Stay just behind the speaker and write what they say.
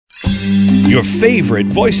Your favorite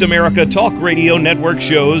Voice America Talk Radio Network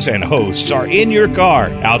shows and hosts are in your car,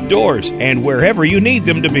 outdoors, and wherever you need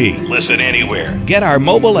them to be. Listen anywhere. Get our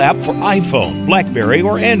mobile app for iPhone, BlackBerry,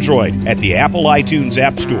 or Android at the Apple iTunes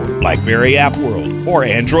App Store, BlackBerry App World, or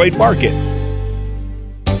Android Market.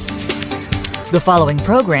 The following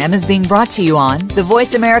program is being brought to you on the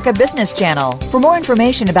Voice America Business Channel. For more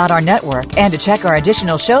information about our network and to check our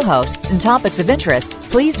additional show hosts and topics of interest,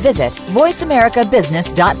 please visit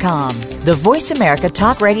voiceamericabusiness.com. The Voice America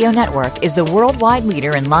Talk Radio Network is the worldwide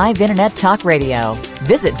leader in live Internet talk radio.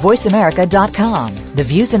 Visit voiceamerica.com. The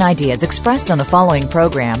views and ideas expressed on the following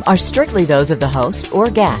program are strictly those of the host or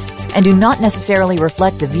guests and do not necessarily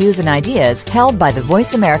reflect the views and ideas held by the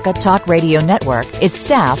Voice America Talk Radio Network, its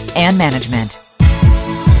staff, and management.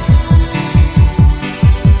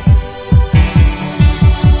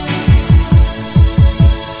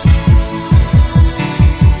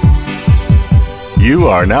 You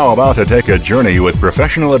are now about to take a journey with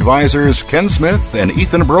professional advisors Ken Smith and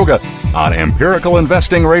Ethan Broga on Empirical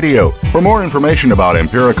Investing Radio. For more information about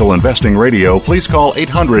Empirical Investing Radio, please call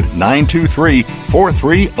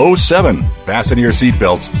 800-923-4307. Fasten your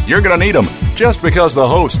seatbelts. You're going to need them. Just because the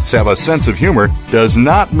hosts have a sense of humor does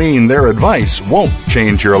not mean their advice won't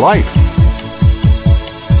change your life.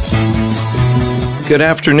 Good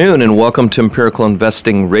afternoon and welcome to Empirical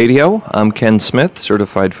Investing Radio. I'm Ken Smith,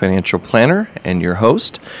 Certified Financial Planner and your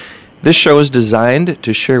host. This show is designed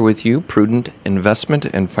to share with you prudent investment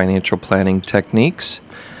and financial planning techniques.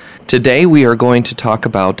 Today we are going to talk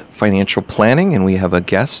about financial planning, and we have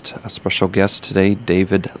a special guest today,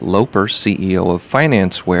 David Loeper, CEO of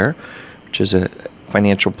FinanceWare, which is a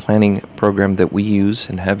financial planning program that we use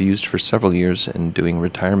and have used for several years in doing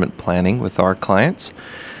retirement planning with our clients.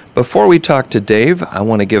 Before we talk to Dave, I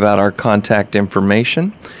want to give out our contact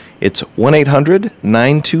information. It's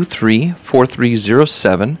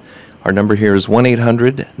 1-800-923-4307. Our number here is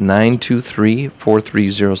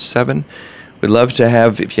 1-800-923-4307. We'd love to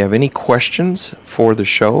have, if you have any questions for the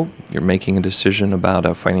show, you're making a decision about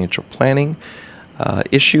a financial planning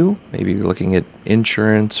issue, maybe you're looking at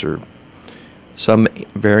insurance or some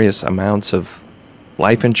various amounts of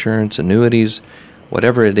life insurance, annuities,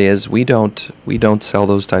 whatever it is, we don't sell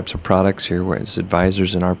those types of products here. As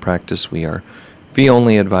advisors in our practice, we are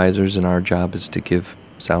fee-only advisors, and our job is to give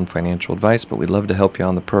sound financial advice, but we'd love to help you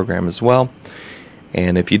on the program as well.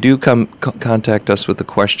 And if you do contact us with a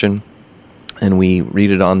question and we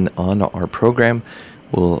read it on our program,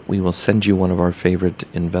 we will send you one of our favorite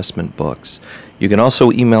investment books. You can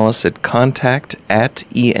also email us at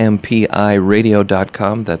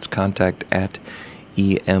contact@empiradio.com. That's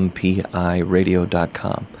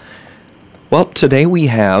contact@empiradio.com. Well, today we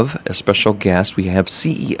have a special guest. We have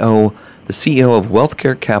the CEO of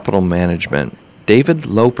Wealthcare Capital Management. David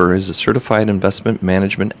Loeper is a certified investment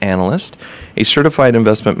management analyst, a certified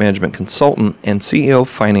investment management consultant, and CEO of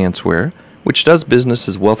FinanceWare, which does business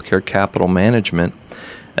as Wealthcare Capital Management,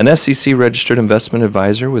 an SEC-registered investment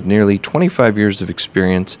advisor with nearly 25 years of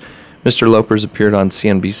experience. Mr. Loeper has appeared on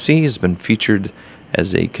CNBC, has been featured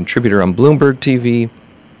as a contributor on Bloomberg TV,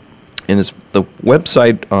 and the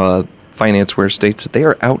website FinanceWare states that they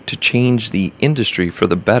are out to change the industry for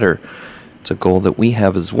the better. It's a goal that we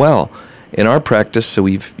have as well. In our practice, so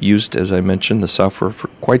we've used, as I mentioned, the software for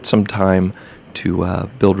quite some time to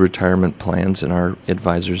build retirement plans, and our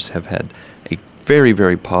advisors have had a very,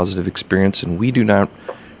 very positive experience, and we do not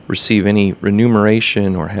receive any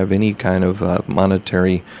remuneration or have any kind of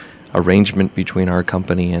monetary arrangement between our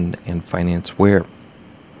company and FinanceWare.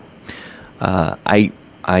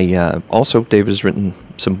 Also, David has written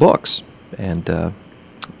some books and that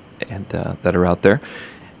are out there.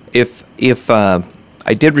 If I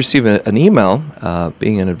did receive an email,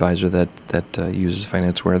 being an advisor that uses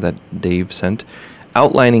FinanceWare, that Dave sent,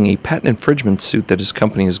 outlining a patent infringement suit that his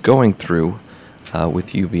company is going through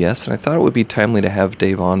with UBS, and I thought it would be timely to have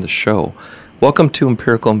Dave on the show. Welcome to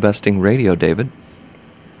Empirical Investing Radio, David.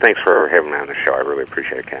 Thanks for having me on the show. I really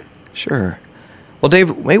appreciate it, Ken. Sure. Well,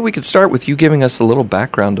 Dave, maybe we could start with you giving us a little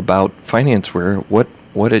background about FinanceWare, what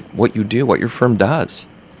you do, what your firm does.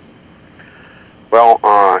 Well,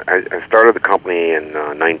 I started the company in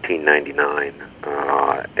 1999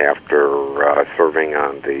 after serving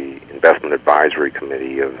on the investment advisory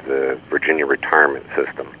committee of the Virginia retirement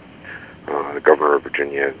system. The governor of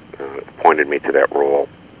Virginia appointed me to that role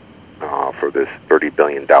for this $30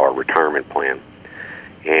 billion retirement plan.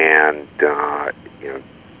 And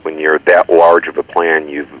when you're that large of a plan,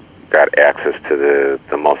 you've got access to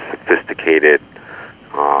the most sophisticated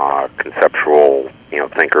conceptual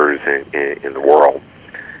thinkers in the world.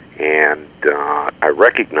 And I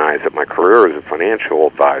recognized that my career as a financial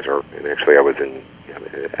advisor, and actually I was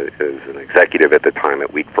as an executive at the time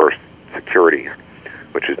at Wheat First Securities,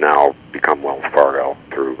 which has now become Wells Fargo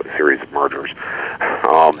through a series of mergers.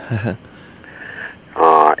 I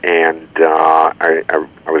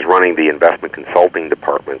was running the investment consulting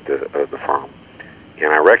department of the firm,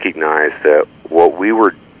 and I recognized that what we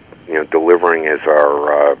were delivering as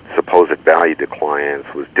our supposed value to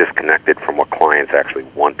clients was disconnected from what clients actually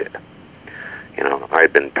wanted. I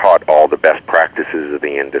had been taught all the best practices of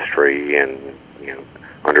the industry and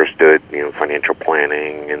understood financial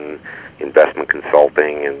planning and investment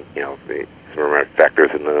consulting and the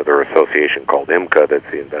factors in another association called IMCA, that's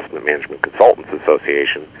the Investment Management Consultants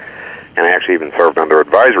Association, and I actually even served on their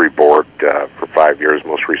advisory board for 5 years,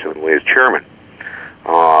 most recently as chairman.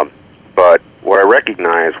 But what I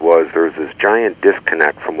recognized was there was this giant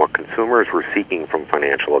disconnect from what consumers were seeking from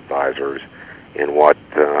financial advisors and what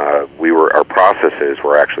our processes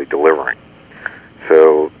were actually delivering.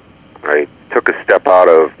 So I took a step out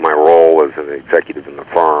of my role as an executive in the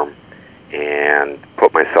firm and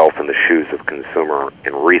put myself in the shoes of consumer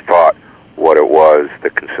and rethought what it was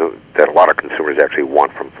that a lot of consumers actually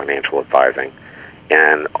want from financial advising.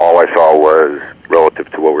 And all I saw was, relative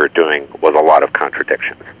to what we were doing, was a lot of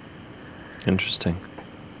contradictions. Interesting.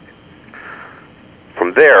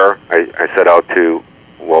 From there, I set out to,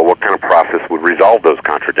 what kind of process would resolve those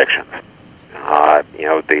contradictions?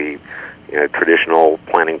 The traditional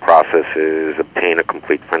planning process is obtain a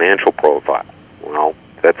complete financial profile. Well,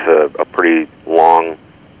 that's a pretty long,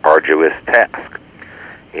 arduous task.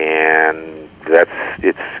 And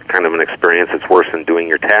it's kind of an experience that's worse than doing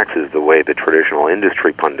your taxes the way the traditional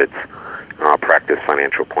industry pundits practice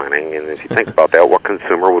financial planning. And if you think about that, what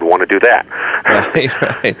consumer would want to do that?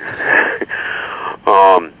 Right.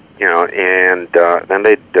 Then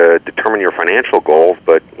they'd determine your financial goals,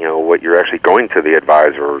 but what you're actually going to the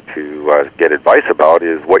advisor to get advice about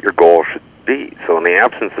is what your goals should be. So in the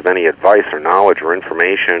absence of any advice or knowledge or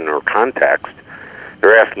information or context,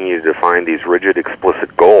 they're asking you to define these rigid,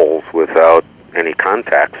 explicit goals without any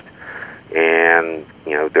context, and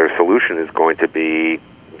their solution is going to be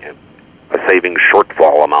a savings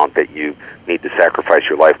shortfall amount that you need to sacrifice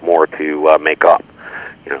your life more to make up.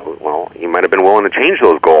 You might have been willing to change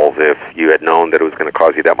those goals if you had known that it was going to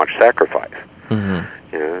cause you that much sacrifice. Mm-hmm.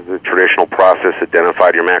 The traditional process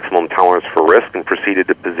identified your maximum tolerance for risk and proceeded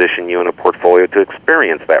to position you in a portfolio to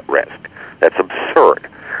experience that risk. That's absurd.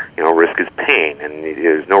 Risk is pain, and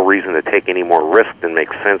there's no reason to take any more risk than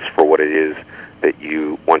makes sense for what it is that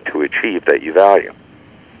you want to achieve, that you value.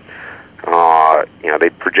 They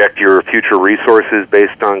project your future resources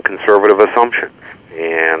based on conservative assumptions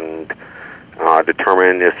and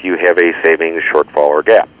determine if you have a savings shortfall or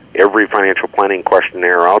gap. Every financial planning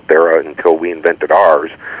questionnaire out there, until we invented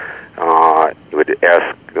ours, would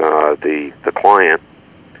ask the client,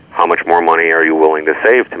 how much more money are you willing to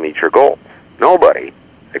save to meet your goals? Nobody,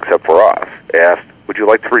 except for us, asked, would you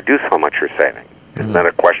like to reduce how much you're saving? Isn't that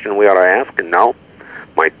a question we ought to ask? And no.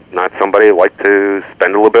 Might not somebody like to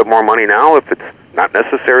spend a little bit more money now if it's not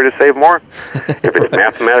necessary to save more? If it's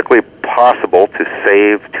mathematically possible to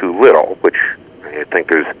save too little, which I think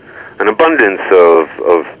there's an abundance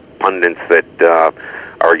of pundits that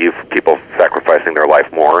argue for people sacrificing their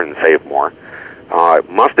life more and save more,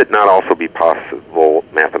 must it not also be possible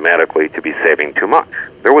mathematically to be saving too much?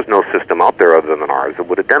 There was no system out there other than ours that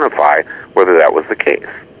would identify whether that was the case.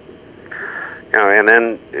 And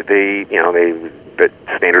then the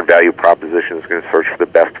standard value proposition is going to search for the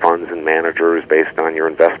best funds and managers based on your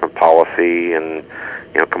investment policy, and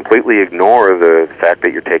completely ignore the fact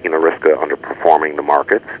that you're taking the risk of underperforming the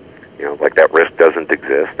markets. Like that risk doesn't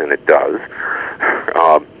exist, and it does.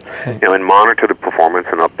 And monitor the performance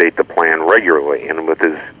and update the plan regularly. And with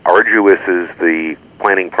as arduous as the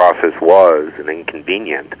planning process was and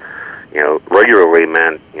inconvenient, regularly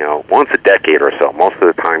meant once a decade or so. Most of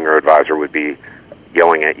the time, your advisor would be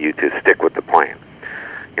yelling at you to stick with the plan.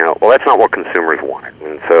 Well, that's not what consumers wanted,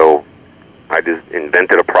 and so I just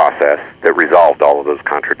invented a process that resolved all of those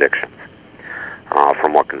contradictions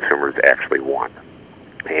from what consumers actually want.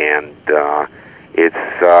 And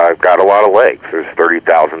it's got a lot of legs. There's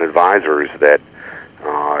 30,000 advisors that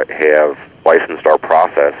have licensed our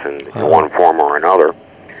process in one form or another,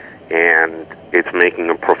 and it's making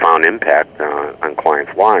a profound impact on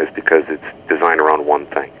clients' lives because it's designed around one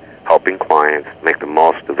thing: helping clients make the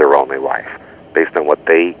most of their only life based on what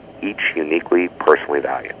they each uniquely, personally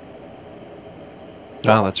value.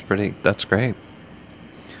 Wow, that's great.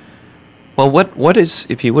 Well, what is,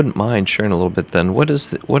 if you wouldn't mind sharing a little bit then, what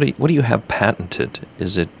do you have patented?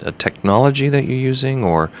 Is it a technology that you're using,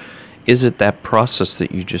 or is it that process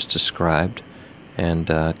that you just described? And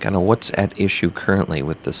kind of what's at issue currently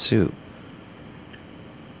with the suit?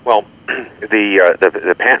 Well,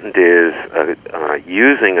 the patent is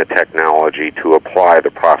using a technology to apply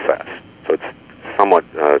the process. So it's somewhat,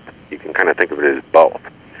 you can kind of think of it as both.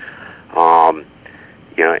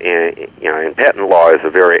 In patent law is a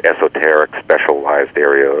very esoteric, specialized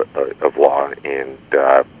area of law, and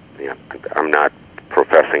I'm not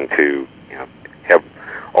professing to have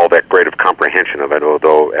all that great of comprehension of it,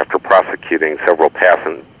 although after prosecuting several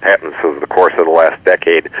patents over the course of the last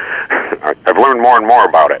decade, I've learned more and more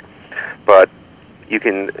about it. But you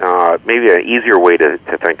can, maybe an easier way to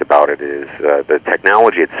think about it is the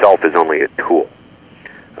technology itself is only a tool.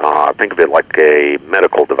 Think of it like a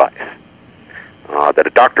medical device that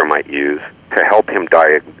a doctor might use to help him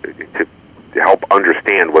to help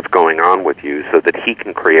understand what's going on with you so that he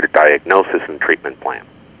can create a diagnosis and treatment plan.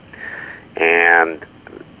 And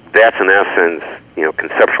that's in essence,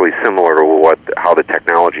 conceptually similar to how the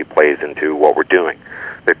technology plays into what we're doing.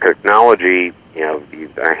 The technology,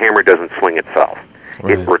 a hammer doesn't swing itself.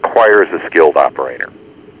 Right. It requires a skilled operator.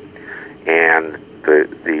 And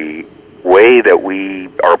the way that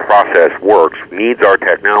our process works needs our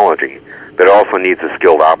technology, but it also needs a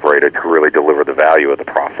skilled operator to really deliver the value of the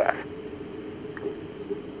process.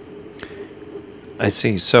 I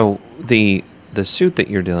see. So the suit that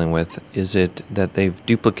you're dealing with, is it that they've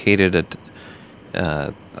duplicated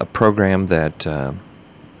a program that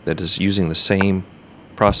is using the same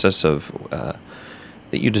process of that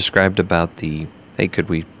you described about hey, could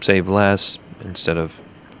we save less instead of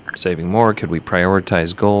saving more? Could we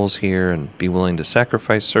prioritize goals here and be willing to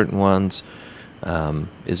sacrifice certain ones?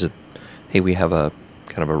 Is it, hey, we have a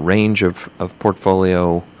kind of a range of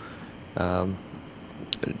portfolio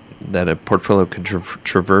that a portfolio could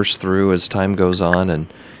traverse through as time goes on, and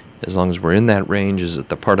as long as we're in that range, is it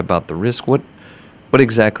the part about the risk? What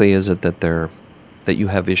exactly is it that you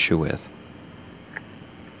have issue with?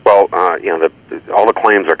 Well, all the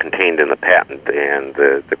claims are contained in the patent, and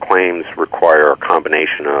the claims require a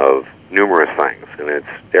combination of numerous things, and it's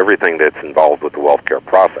everything that's involved with the WealthCare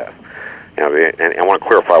process. And I want to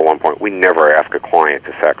clarify one point: we never ask a client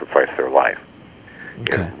to sacrifice their life.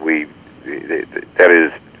 Okay. That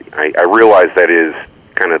is. I realize that is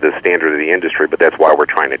kind of the standard of the industry, but that's why we're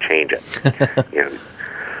trying to change it.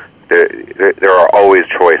 There are always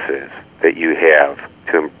choices that you have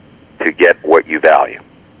to get what you value,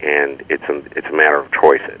 and it's a matter of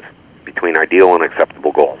choices between ideal and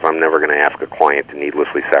acceptable goals. I'm never going to ask a client to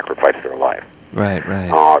needlessly sacrifice their life. Right.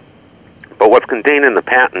 But what's contained in the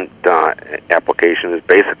patent application is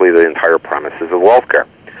basically the entire premises of WealthCare.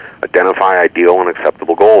 Identify ideal and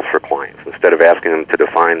acceptable goals for clients. Instead of asking them to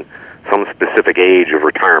define some specific age of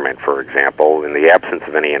retirement, for example, in the absence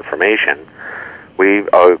of any information, we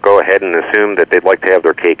go ahead and assume that they'd like to have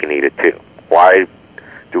their cake and eat it too. Why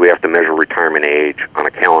do we have to measure retirement age on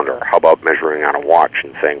a calendar? How about measuring on a watch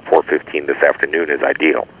and saying 4:15 this afternoon is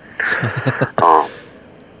ideal?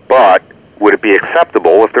 But would it be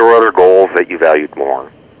acceptable if there were other goals that you valued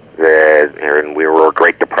more? And we were a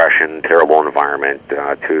Great Depression, terrible environment,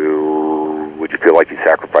 would you feel like you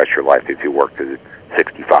sacrificed your life if you worked to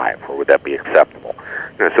 65, or would that be acceptable?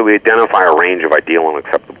 So we identify a range of ideal and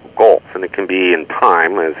acceptable goals, and it can be in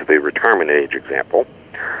time, as the retirement age example,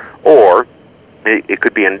 or it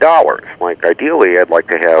could be in dollars. Like, ideally, I'd like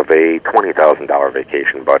to have a $20,000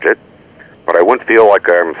 vacation budget, but I wouldn't feel like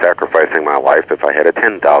I'm sacrificing my life if I had a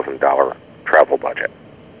 $10,000 travel budget.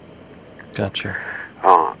 Gotcha.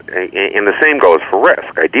 And the same goes for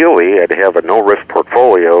risk. Ideally, I'd have a no-risk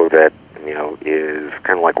portfolio that is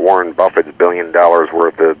kind of like Warren Buffett's $1 billion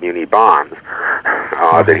worth of muni bonds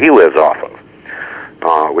that he lives off of,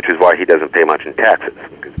 which is why he doesn't pay much in taxes,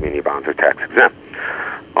 because muni bonds are tax exempt.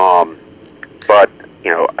 But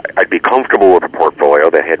I'd be comfortable with a portfolio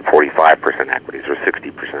that had 45% equities or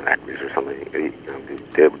 60% equities or something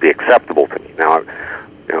that would be acceptable to me. Now,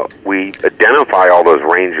 we identify all those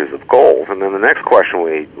ranges of goals, and then the next question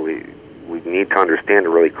we need to understand to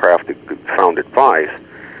really craft sound advice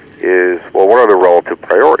is, well, what are the relative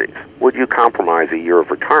priorities? Would you compromise a year of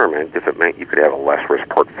retirement if it meant you could have a less risk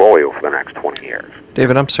portfolio for the next 20 years?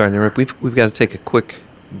 David, I'm sorry, we've got to take a quick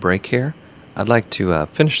break here. I'd like to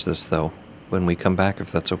finish this, though, when we come back, if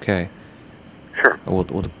that's okay. Sure.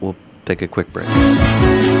 We'll take a quick break.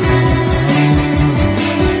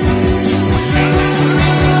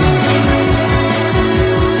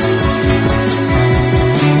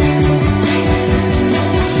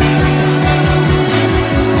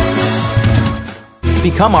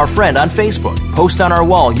 Become our friend on Facebook. Post on our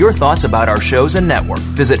wall your thoughts about our shows and network.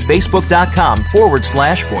 Visit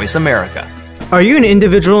facebook.com/Voice America. Are you an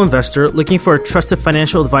individual investor looking for a trusted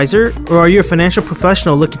financial advisor, or are you a financial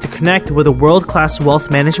professional looking to connect with a world-class wealth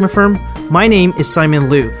management firm? My name is Simon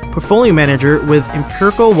Liu, Portfolio Manager with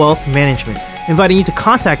Empirical Wealth Management, inviting you to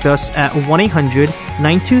contact us at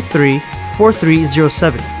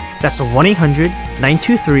 1-800-923-4307. That's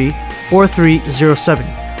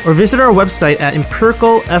 1-800-923-4307. Or visit our website at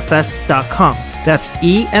empiricalfs.com. That's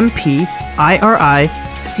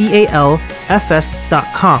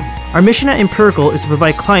EMPIRICALFS.com. Our mission at Empirical is to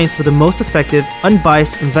provide clients with the most effective,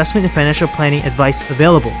 unbiased investment and financial planning advice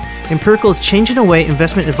available. Empirical is changing the way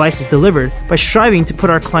investment advice is delivered by striving to put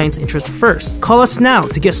our clients' interests first. Call us now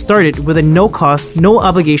to get started with a no-cost,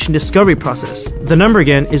 no-obligation discovery process. The number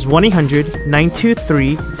again is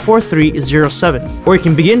 1-800-923-4307. Or you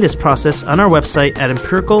can begin this process on our website at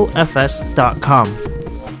empiricalfs.com.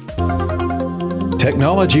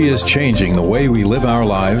 Technology is changing the way we live our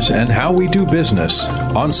lives and how we do business.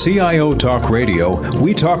 On CIO Talk Radio,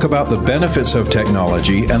 we talk about the benefits of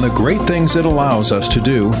technology and the great things it allows us to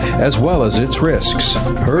do, as well as its risks.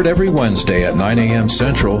 Heard every Wednesday at 9 a.m.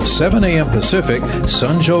 Central, 7 a.m. Pacific,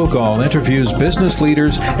 Sanjay Gall interviews business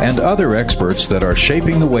leaders and other experts that are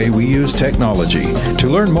shaping the way we use technology. To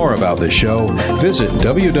learn more about the show, visit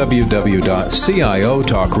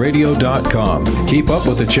www.ciotalkradio.com. Keep up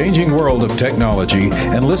with the changing world of technology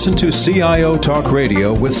and listen to CIO Talk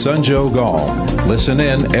Radio with Sanjay Gall. Listen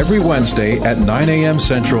in every Wednesday at 9 a.m.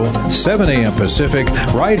 Central, 7 a.m. Pacific,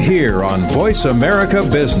 right here on Voice America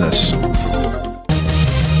Business.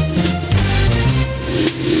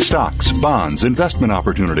 Stocks, bonds, investment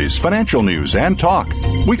opportunities, financial news, and talk.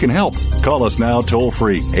 We can help. Call us now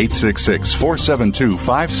toll-free,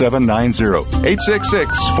 866-472-5790,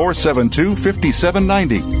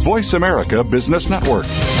 866-472-5790. Voice America Business Network.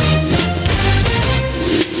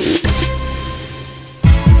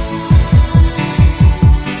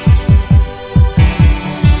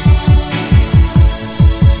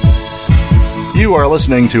 You are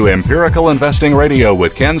listening to Empirical Investing Radio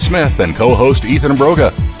with Ken Smith and co-host Ethan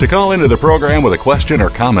Broga. To call into the program with a question or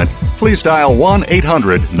comment, please dial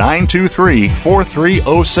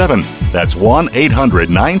 1-800-923-4307. That's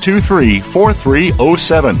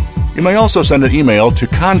 1-800-923-4307. You may also send an email to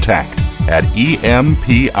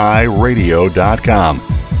contact@empiradio.com.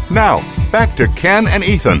 Now, back to Ken and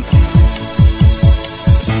Ethan.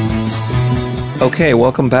 Okay,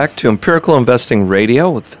 welcome back to Empirical Investing Radio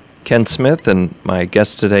with Ken Smith, and my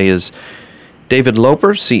guest today is David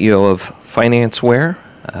Loeper, CEO of FinanceWare,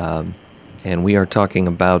 and we are talking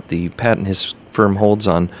about the patent his firm holds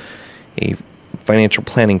on a financial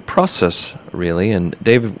planning process, really. And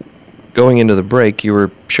David, going into the break, you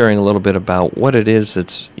were sharing a little bit about what it is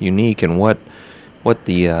that's unique and what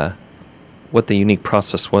the unique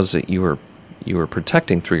process was that you were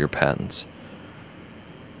protecting through your patents.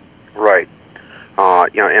 Right.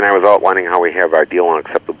 And I was outlining how we have ideal and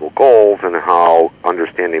acceptable goals, and how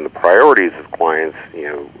understanding the priorities of clients,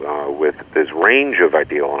 with this range of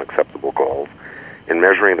ideal and acceptable goals, and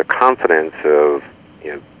measuring the confidence of,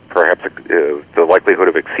 perhaps the likelihood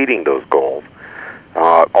of exceeding those goals,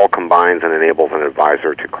 all combines and enables an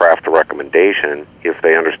advisor to craft a recommendation if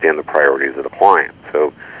they understand the priorities of the client.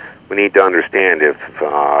 So we need to understand if,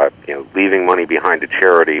 leaving money behind to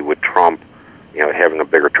charity would trump, having a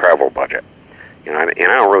bigger travel budget. And I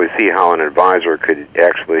don't really see how an advisor could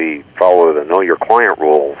actually follow the know your client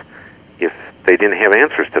rules if they didn't have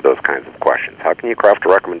answers to those kinds of questions. How can you craft a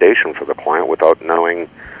recommendation for the client without knowing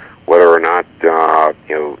whether or not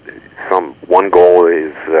some one goal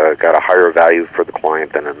is got a higher value for the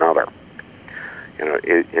client than another? And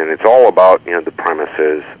it's all about the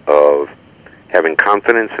premises of having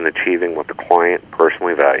confidence in achieving what the client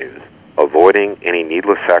personally values, avoiding any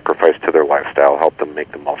needless sacrifice to their lifestyle, help them make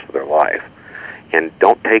the most of their life, and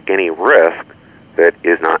don't take any risk that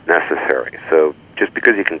is not necessary. So just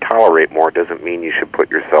because you can tolerate more doesn't mean you should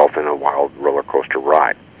put yourself in a wild roller coaster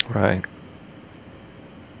ride. Right.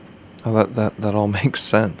 Well, that all makes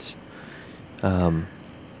sense.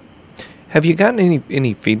 Have you gotten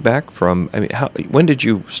any feedback from? When did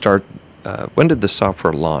you start? When did the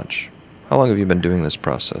software launch? How long have you been doing this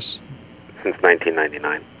process? Since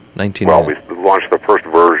 1999. Well, 1999. we launched the first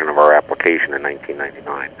version of our application in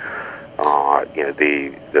 1999.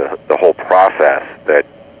 The whole process that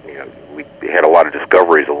we had a lot of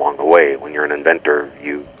discoveries along the way. When you're an inventor,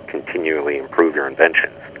 you continually improve your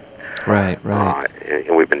inventions. Right.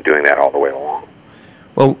 And we've been doing that all the way along.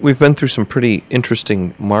 Well, we've been through some pretty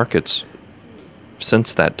interesting markets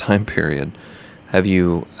since that time period. Have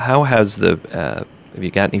you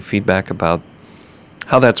got any feedback about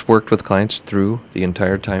how that's worked with clients through the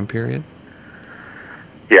entire time period?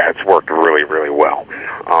 Yeah, it's worked really, really well.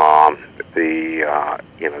 the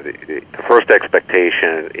first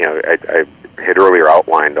expectation, I had earlier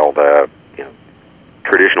outlined all the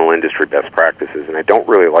traditional industry best practices, and I don't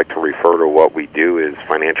really like to refer to what we do as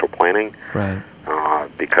financial planning, right?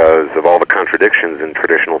 Because of all the contradictions in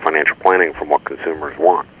traditional financial planning from what consumers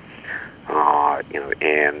want. So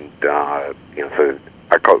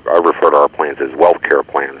I refer to our plans as wealthcare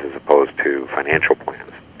plans as opposed to financial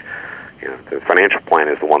plans. The financial plan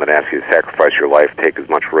is the one that asks you to sacrifice your life, take as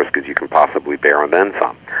much risk as you can possibly bear, and then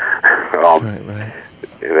some. Right.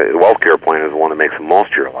 The wealthcare plan is the one that makes the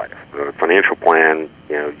most of your life. The financial plan,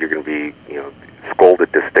 you're going to be,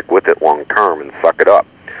 scolded to stick with it long term and suck it up.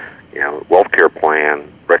 Wealthcare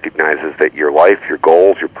plan recognizes that your life, your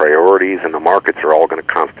goals, your priorities, and the markets are all going to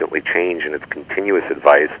constantly change, and it's continuous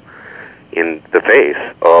advice in the face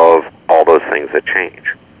of all those things that change.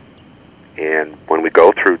 And when we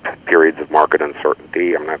go through periods of market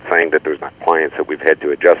uncertainty, I'm not saying that there's not clients that we've had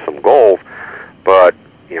to adjust some goals, but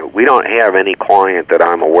we don't have any client that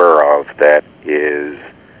I'm aware of that is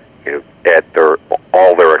at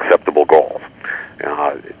all their acceptable goals.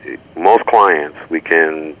 Most clients, we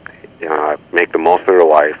can make the most of their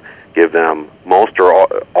life, give them most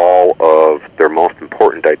or all of their most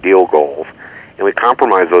important ideal goals, and we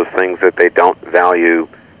compromise those things that they don't value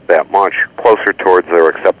that much closer towards their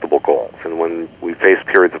acceptable goals. And when we face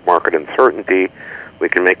periods of market uncertainty, we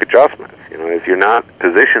can make adjustments. If you're not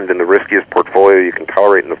positioned in the riskiest portfolio you can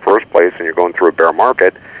tolerate in the first place and you're going through a bear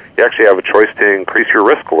market, you actually have a choice to increase your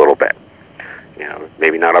risk a little bit.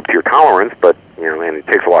 Maybe not up to your tolerance, but, and it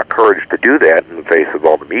takes a lot of courage to do that in the face of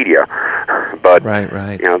all the media. But,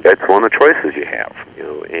 right. That's one of the choices you have.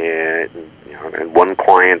 And one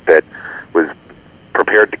client that was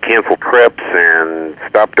prepared to cancel trips and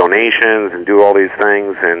stop donations and do all these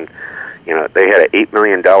things, and they had an $8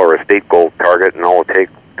 million estate goal target, and all it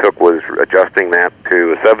took was adjusting that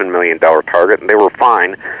to a $7 million target, and they were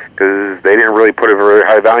fine because they didn't really put a very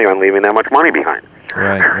high value on leaving that much money behind.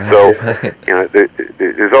 Right. So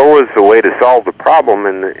there's always a way to solve the problem,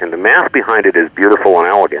 and the math behind it is beautiful and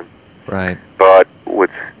elegant. Right. But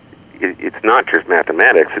it's not just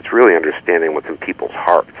mathematics; it's really understanding what's in people's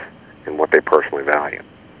hearts and what they personally value.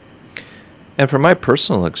 And from my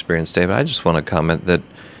personal experience, David, I just want to comment that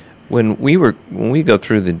when we go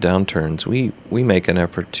through the downturns, we make an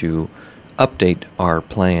effort to update our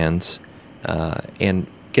plans and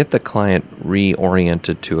get the client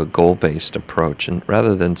reoriented to a goal-based approach. And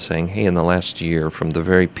rather than saying, hey, in the last year, from the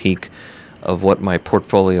very peak of what my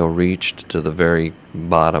portfolio reached to the very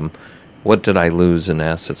bottom, what did I lose in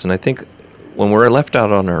assets? And I think when we're left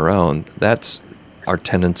out on our own, that's our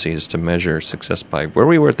tendency is to measure success by where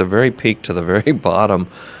we were at the very peak to the very bottom,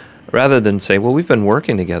 rather than say, well, we've been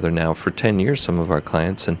working together now for 10 years, some of our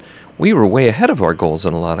clients, and we were way ahead of our goals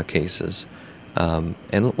in a lot of cases. And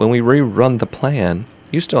when we rerun the plan,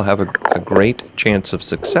 you still have a great chance of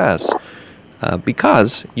success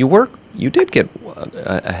because you did get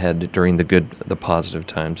ahead during the positive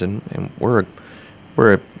times, and we're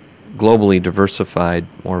a globally diversified,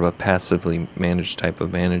 more of a passively managed type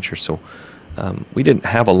of manager. So we didn't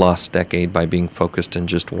have a lost decade by being focused in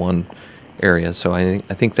just one area. So I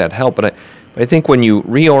think that helped. But I think when you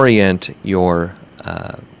reorient your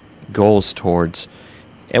goals towards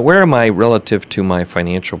and where am I relative to my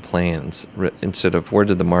financial plans instead of where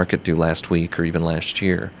did the market do last week or even last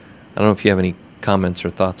year? I don't know if you have any comments or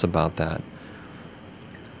thoughts about that.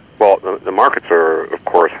 Well, the markets are, of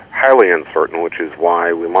course, highly uncertain, which is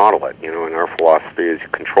why we model it. And our philosophy is you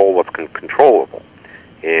control what's controllable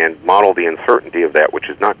and model the uncertainty of that which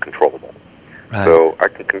is not controllable. Right. So I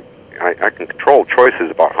can control choices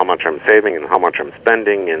about how much I'm saving and how much I'm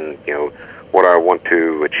spending and, what I want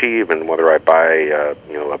to achieve and whether I buy, a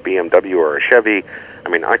BMW or a Chevy. I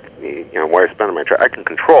mean, where I spend my I can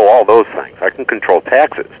control all those things. I can control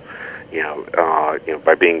taxes,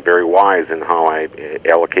 by being very wise in how I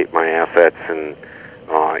allocate my assets and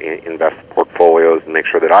invest portfolios and make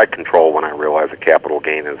sure that I control when I realize a capital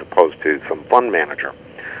gain as opposed to some fund manager.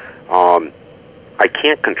 I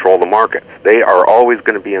can't control the markets. They are always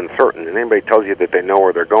going to be uncertain, and anybody tells you that they know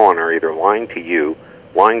where they're going are either lying to you,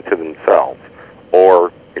 lying to themselves,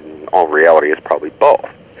 or in all reality, it's probably both.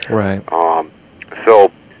 Right.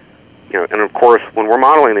 And of course, when we're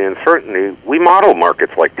modeling the uncertainty, we model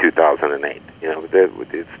markets like 2008.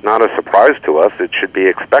 It's not a surprise to us. It should be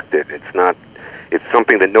expected. It's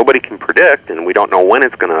something that nobody can predict, and we don't know when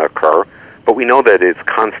it's going to occur, but we know that it's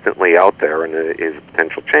constantly out there and it is a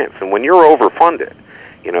potential chance. And when you're overfunded,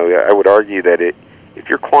 I would argue that if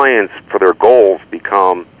your clients, for their goals,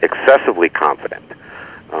 become excessively confident,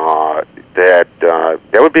 that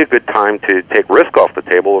would be a good time to take risk off the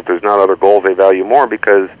table if there's not other goals they value more,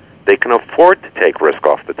 because they can afford to take risk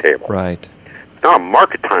off the table. Right. It's not a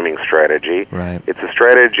market timing strategy. Right. It's a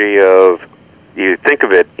strategy of, you think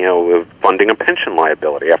of it, of funding a pension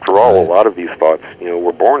liability. After all, Right. a lot of these thoughts,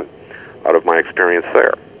 were born out of my experience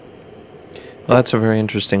there. Well, that's a very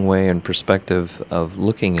interesting way and perspective of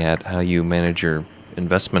looking at how you manage your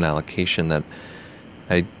investment allocation. That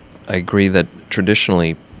I agree that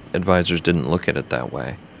traditionally advisors didn't look at it that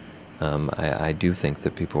way. I do think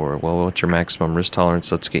that people were, well, what's your maximum risk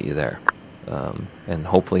tolerance? Let's get you there. And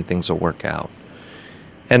hopefully things will work out.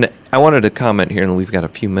 And I wanted to comment here, and we've got a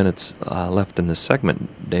few minutes left in this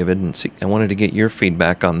segment, David, and I wanted to get your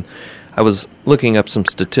feedback on, I was looking up some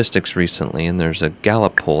statistics recently, and there's a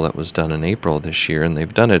Gallup poll that was done in April this year, and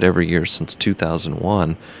they've done it every year since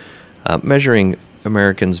 2001, measuring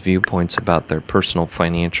Americans' viewpoints about their personal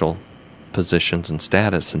financial positions and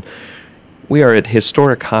status. And we are at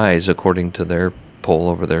historic highs, according to their poll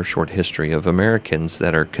over their short history, of Americans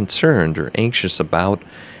that are concerned or anxious about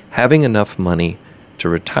having enough money to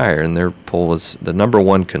retire. And their poll was, the number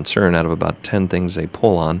one concern out of about 10 things they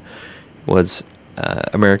poll on was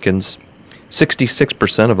Americans,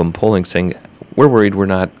 66% of them polling saying, we're worried we're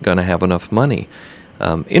not going to have enough money.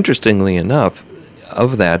 Interestingly enough,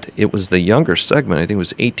 of that, it was the younger segment. I think it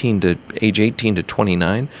was age 18 to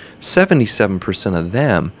 29. 77% of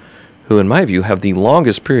them, who in my view have the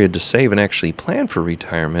longest period to save and actually plan for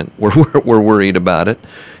retirement, were worried about it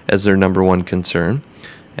as their number one concern.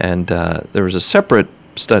 And there was a separate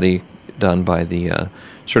study done by the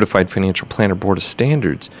Certified Financial Planner Board of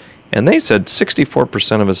Standards, and they said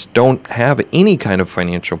 64% of us don't have any kind of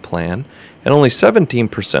financial plan, and only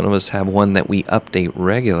 17% of us have one that we update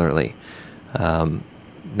regularly.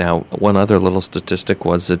 Now, one other little statistic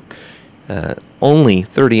was that only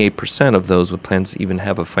 38% of those with plans even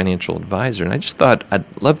have a financial advisor. And I just thought I'd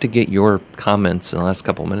love to get your comments in the last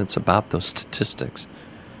couple of minutes about those statistics.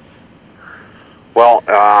 Well,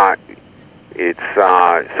 it's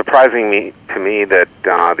surprising to me that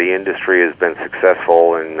the industry has been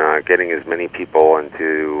successful in getting as many people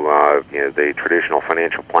into the traditional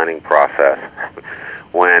financial planning process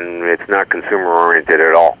when it's not consumer-oriented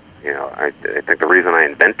at all. I think the reason I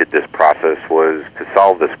invented this process was to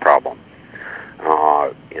solve this problem.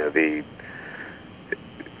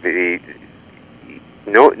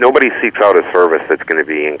 Nobody seeks out a service that's going to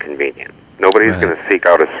be inconvenient. Nobody's going to seek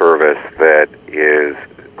out a service that is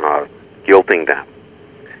guilting them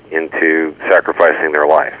into sacrificing their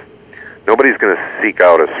life. Nobody's going to seek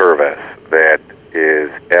out a service that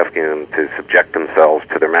is asking them to subject themselves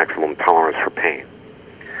to their maximum tolerance for pain.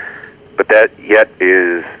 But that yet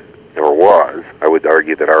is, or was, I would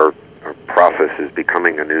argue that our process is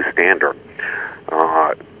becoming a new standard.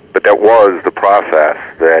 But that was the process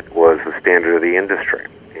that was the standard of the industry.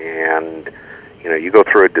 And, you go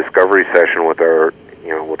through a discovery session with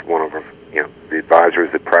with one of our, the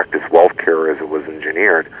advisors that practice Wealthcare as it was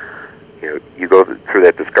engineered. You go through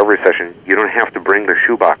that discovery session, you don't have to bring the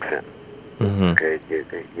shoebox in. Mm-hmm. Okay,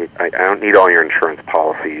 I don't need all your insurance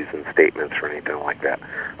policies and statements or anything like that.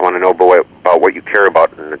 I want to know about what you care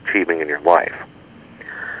about and achieving in your life.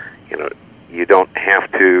 You don't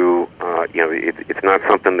have to, it's not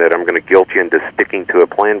something that I'm going to guilt you into sticking to a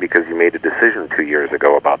plan because you made a decision 2 years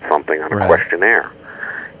ago about something on a questionnaire.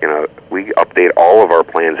 We update all of our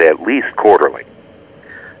plans at least quarterly.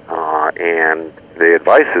 And the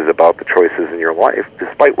advice is about the choices in your life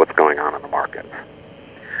despite what's going on in the markets.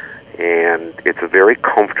 And it's a very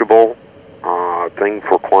comfortable thing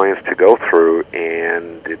for clients to go through,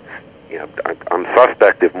 and it's, I'm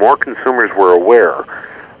suspect if more consumers were aware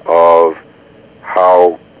of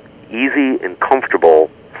how easy and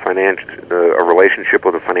comfortable a relationship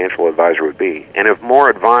with a financial advisor would be, and if more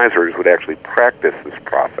advisors would actually practice this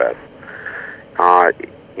process, our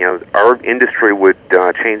industry would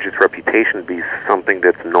change its reputation to be something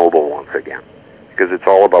that's noble once again, because it's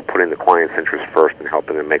all about putting the client's interest first and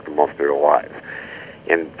helping them make the most of their lives.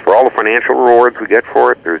 And for all the financial rewards we get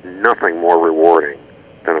for it, there's nothing more rewarding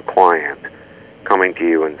than a client coming to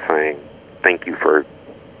you and saying, thank you for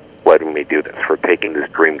letting me do this, for taking this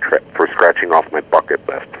dream trip, for scratching off my bucket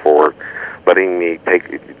list, for helping me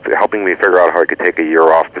figure out how I could take a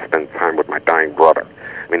year off to spend time with my dying brother.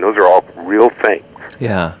 I mean, those are all real things.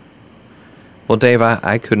 Yeah. Well, Dave,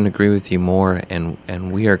 I couldn't agree with you more,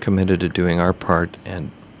 and we are committed to doing our part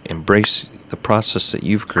and embrace the process that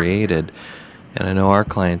you've created. And I know our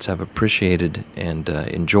clients have appreciated and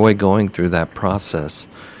enjoy going through that process.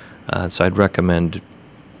 So I'd recommend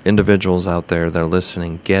individuals out there that are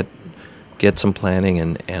listening, get some planning,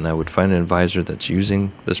 and I would find an advisor that's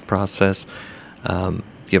using this process.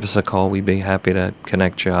 Give us a call. We'd be happy to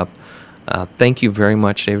connect you up. Thank you very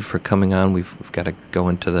much, David, for coming on. We've got to go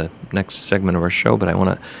into the next segment of our show, but I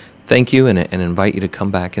want to thank you and invite you to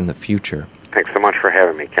come back in the future. Thanks so much for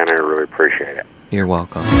having me, Ken. I really appreciate it. You're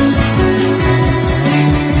welcome.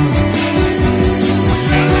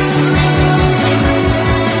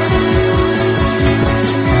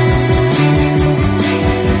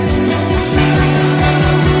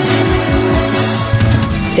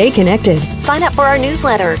 Stay connected. Sign up for our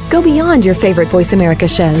newsletter. Go beyond your favorite Voice America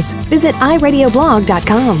shows. Visit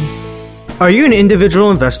iradioblog.com. Are you an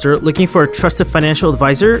individual investor looking for a trusted financial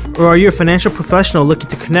advisor, or are you a financial professional looking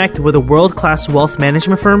to connect with a world-class wealth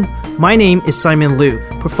management firm? My name is Simon Liu,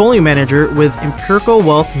 Portfolio Manager with Empirical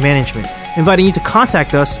Wealth Management, inviting you to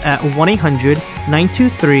contact us at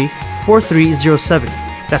 1-800-923-4307.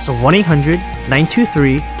 That's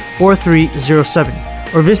 1-800-923-4307.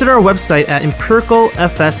 Or visit our website at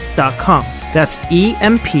empiricalfs.com. That's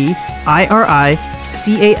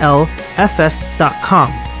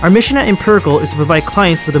EMPIRICALFS.com. Our mission at Empirical is to provide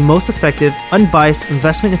clients with the most effective, unbiased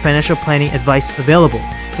investment and financial planning advice available.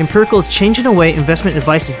 Empirical is changing the way investment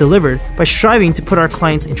advice is delivered by striving to put our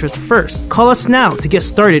clients' interests first. Call us now to get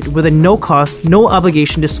started with a no-cost,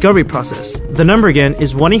 no-obligation discovery process. The number again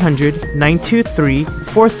is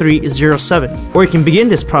 1-800-923-4307. Or you can begin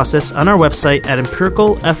this process on our website at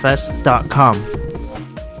empiricalfs.com.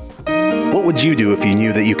 What would you do if you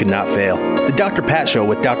knew that you could not fail? The Dr. Pat Show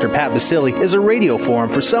with Dr. Pat Basile is a radio forum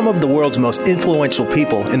for some of the world's most influential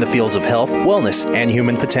people in the fields of health, wellness, and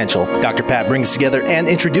human potential. Dr. Pat brings together and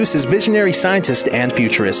introduces visionary scientists and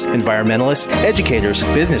futurists, environmentalists, educators,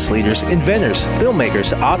 business leaders, inventors,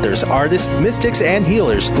 filmmakers, authors, artists, mystics, and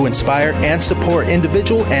healers who inspire and support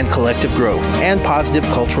individual and collective growth and positive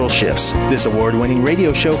cultural shifts. This award-winning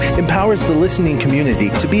radio show empowers the listening community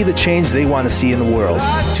to be the change they want to see in the world.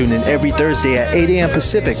 Tune in every Thursday at 8 a.m.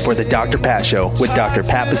 Pacific for the Dr. Pat Show with Dr.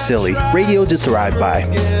 Pat Basile, radio to thrive by.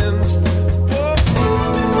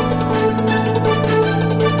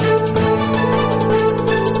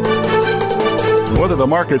 Whether the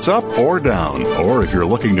market's up or down, or if you're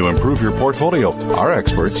looking to improve your portfolio, our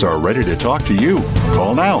experts are ready to talk to you.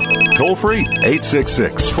 Call now. Toll free,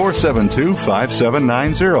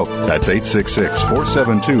 866-472-5790. That's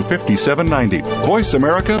 866-472-5790. Voice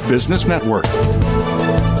America Business Network.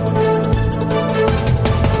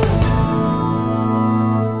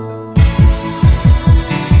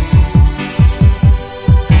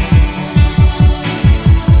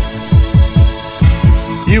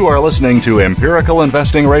 You are listening to Empirical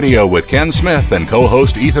Investing Radio with Ken Smith and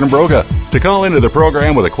co-host Ethan Broga. To call into the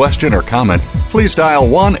program with a question or comment, please dial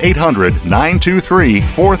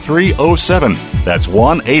 1-800-923-4307. That's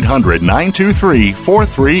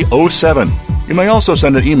 1-800-923-4307. You may also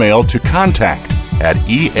send an email to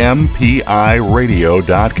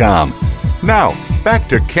contact@empiradio.com. Now, back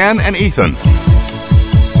to Ken and Ethan.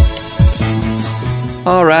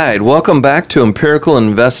 All right, welcome back to Empirical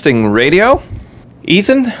Investing Radio.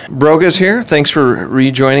 Ethan Broga's here. Thanks for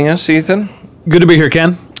rejoining us, Ethan. Good to be here,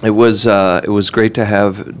 Ken. It was great to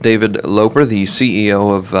have David Loeper, the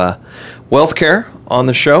CEO of Wealthcare, on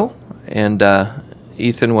the show. And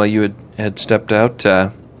Ethan, while you had stepped out,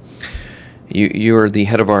 you are the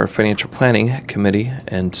head of our financial planning committee,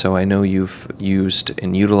 and so I know you've used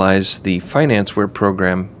and utilized the FinanceWare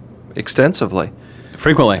program extensively.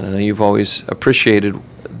 Frequently. And I know you've always appreciated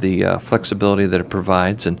the flexibility that it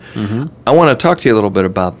provides, and I want to talk to you a little bit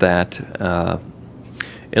about that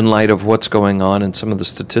in light of what's going on and some of the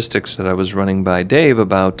statistics that I was running by Dave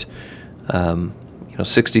about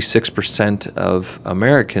 66% of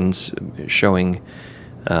Americans showing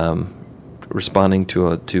responding to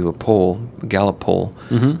a poll, Gallup poll,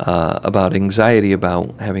 about anxiety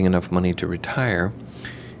about having enough money to retire,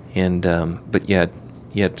 and but yet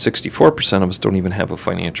 64% of us don't even have a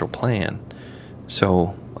financial plan.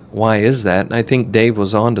 So why is that? And I think Dave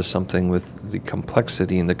was onto something with the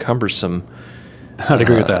complexity and the cumbersome I'd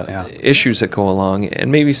agree with that, yeah. Issues that go along,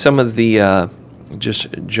 and maybe some of the just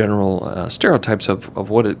general stereotypes of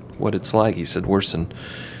what it's like. He said worse than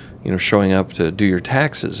showing up to do your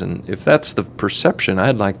taxes. And if that's the perception,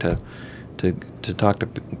 I'd like to talk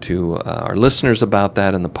to our listeners about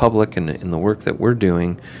that, and the public, and in the work that we're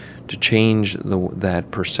doing to change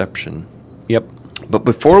that perception. Yep. But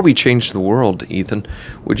before we change the world, Ethan,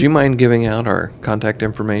 would you mind giving out our contact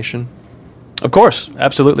information? Of course,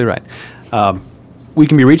 absolutely right. We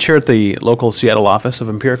can be reached here at the local Seattle office of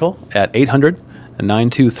Empirical at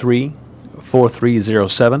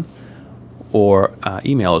 800-923-4307, or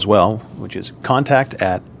email as well, which is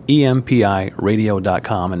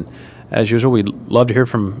contact@empiradio.com. And as usual, we'd love to hear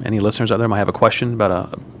from any listeners out there who might have a question about a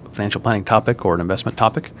financial planning topic or an investment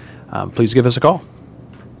topic. Please give us a call.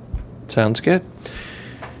 Sounds good.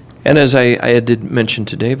 And as I did mention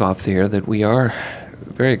to Dave off the air, that we are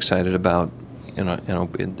very excited about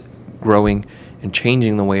growing and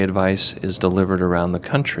changing the way advice is delivered around the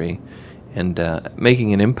country, and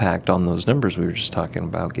making an impact on those numbers we were just talking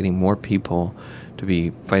about, getting more people to be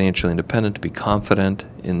financially independent, to be confident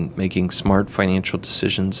in making smart financial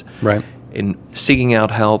decisions, right, in seeking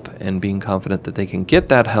out help and being confident that they can get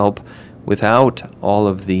that help without all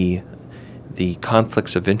of the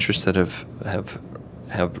conflicts of interest that have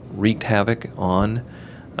wreaked havoc on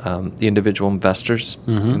the individual investors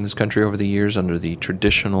in this country over the years under the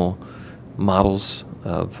traditional models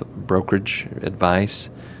of brokerage advice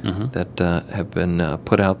that have been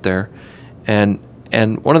put out there. And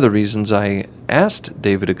one of the reasons I asked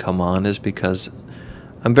David to come on is because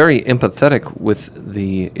I'm very empathetic with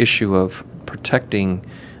the issue of protecting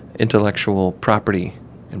intellectual property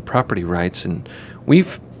and property rights. And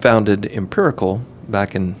we've founded Empirical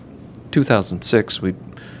back in 2006.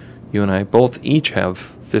 You and I both each have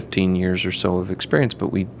 15 years or so of experience, but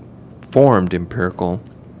we formed Empirical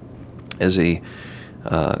as a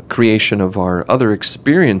creation of our other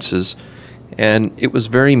experiences, and it was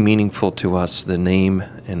very meaningful to us, the name,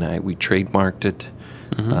 and we trademarked it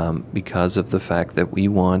because of the fact that we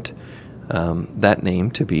want that name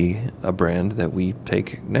to be a brand that we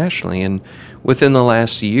take nationally. And within the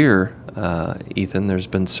last year, Ethan, there's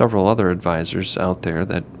been several other advisors out there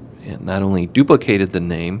that not only duplicated the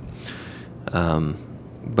name,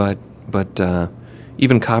 but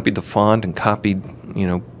even copied the font and copied,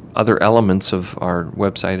 other elements of our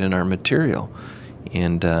website and our material.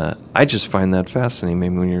 And I just find that fascinating. I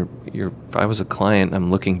mean, when if I was a client,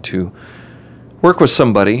 I'm looking to work with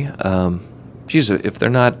somebody. If they're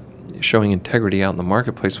not showing integrity out in the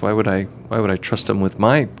marketplace, why would I trust them with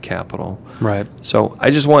my capital? Right. So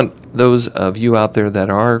I just want those of you out there that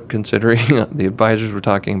are considering the advisors we're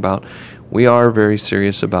talking about, we are very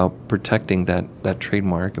serious about protecting that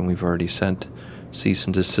trademark, and we've already sent cease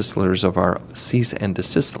and desist letters of our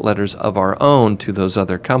own to those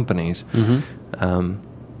other companies.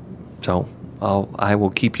 So I will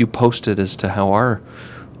keep you posted as to how our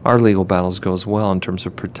legal battles go as well in terms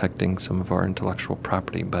of protecting some of our intellectual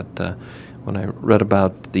property. But when I read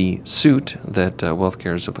about the suit that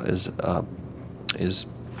Wealthcare is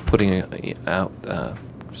putting out,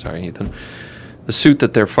 sorry, Ethan, the suit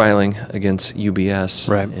that they're filing against UBS,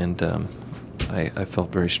 right, and I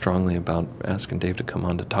felt very strongly about asking Dave to come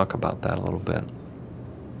on to talk about that a little bit.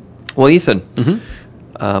 Well, Ethan,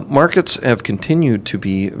 markets have continued to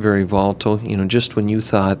be very volatile. Just when you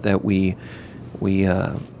thought that we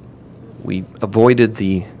avoided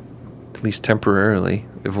at least temporarily,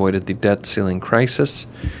 avoided the debt ceiling crisis,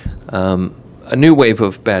 a new wave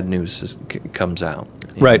of bad news comes out.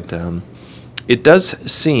 Right. And, it does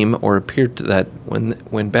seem or appear that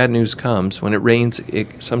when bad news comes, when it rains,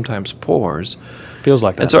 it sometimes pours. Feels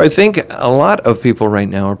like that. And so I think a lot of people right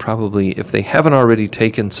now are probably, if they haven't already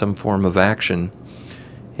taken some form of action,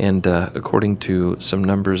 and according to some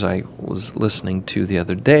numbers I was listening to the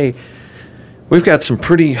other day, we've got some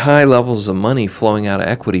pretty high levels of money flowing out of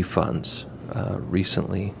equity funds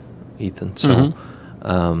recently, Ethan. So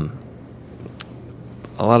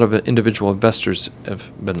a lot of individual investors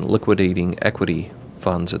have been liquidating equity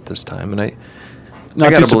funds at this time, and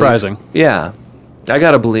not too surprising. Yeah, I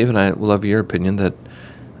got to believe, and I love your opinion, that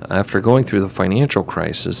after going through the financial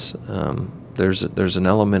crisis, there's an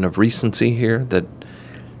element of recency here that,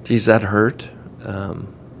 geez, that hurt. I don't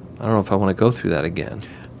know if I want to go through that again.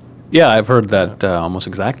 Yeah, I've heard that almost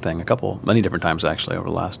exact thing many different times actually over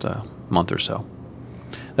the last month or so.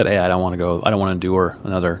 That hey, I don't want to endure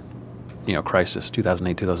another, crisis,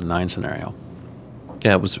 2008, 2009 scenario.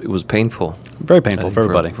 Yeah, it was painful. Very painful for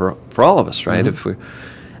everybody. For all of us, right?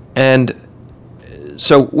 And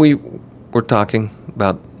so we're talking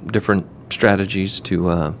about different strategies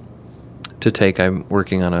to take. I'm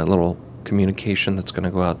working on a little communication that's going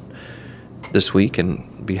to go out this week,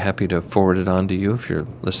 and be happy to forward it on to you if you're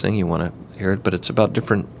listening, you want to hear it. But it's about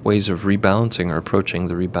different ways of rebalancing or approaching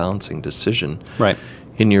the rebalancing decision right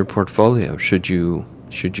in your portfolio. Should you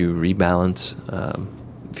rebalance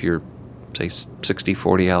if you're, say,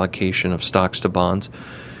 60-40 allocation of stocks to bonds,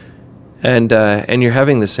 and you're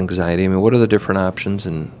having this anxiety? I mean, what are the different options,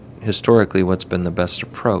 and historically, what's been the best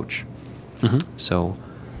approach? So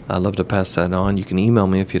I'd love to pass that on. You can email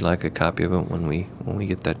me if you'd like a copy of it when we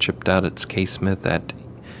get that chipped out. It's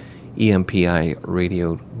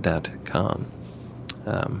ksmith@empiradio.com.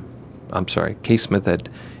 I'm sorry,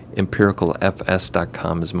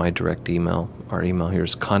 ksmith@empiricalfs.com is my direct email. Our email here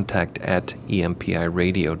is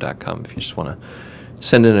contact@empiradio.com if you just want to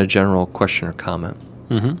send in a general question or comment.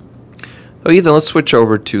 Oh, Ethan, let's switch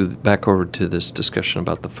back over to this discussion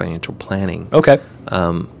about the financial planning. Okay.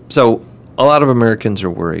 So a lot of Americans are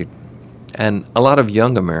worried, and a lot of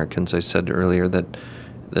young Americans. I said earlier that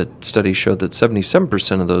studies showed that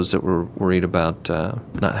 77% of those that were worried about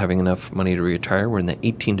not having enough money to retire were in the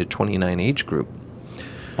 18 to 29 age group.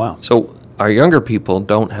 Wow. So our younger people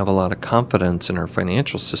don't have a lot of confidence in our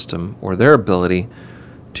financial system or their ability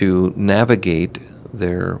to navigate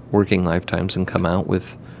their working lifetimes and come out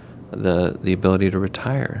with the ability to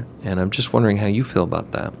retire. And I'm just wondering how you feel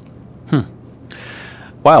about that.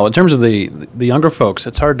 Wow. In terms of the younger folks,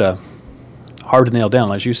 it's hard to nail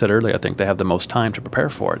down. As you said earlier, I think they have the most time to prepare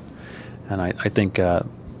for it. And I think the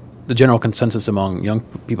general consensus among young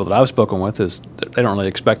people that I've spoken with is that they don't really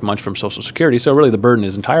expect much from Social Security, so really the burden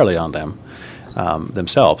is entirely on them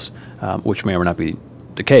themselves, which may or may not be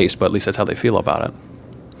the case, but at least that's how they feel about it.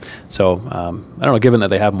 So I don't know, given that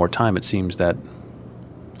they have more time, it seems that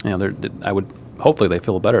hopefully they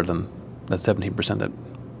feel better than that 17% that,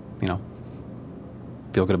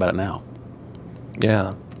 feel good about it now.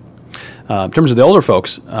 Yeah. In terms of the older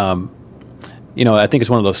folks, I think it's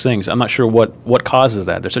one of those things. I'm not sure what causes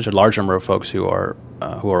that. There's such a large number of folks who are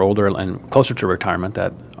older and closer to retirement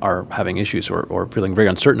that are having issues or feeling very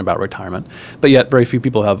uncertain about retirement. But yet, very few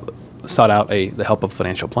people have sought out the help of a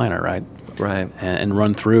financial planner, right? Right. And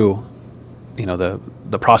run through,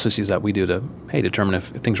 the processes that we do to determine if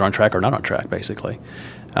things are on track or not on track, basically.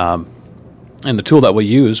 And the tool that we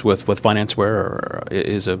use with FinanceWare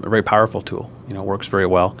is a very powerful tool. Works very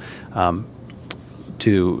well.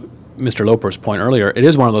 To Mr. Loeper's point earlier, it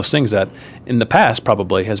is one of those things that in the past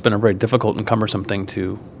probably has been a very difficult and cumbersome thing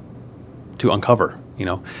to uncover.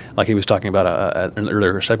 Like he was talking about an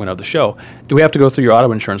earlier segment of the show. Do we have to go through your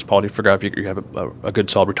auto insurance policy to figure out if you have a good,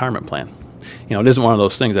 solid retirement plan? It isn't one of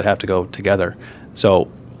those things that have to go together.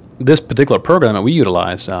 So this particular program that we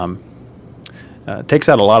utilize takes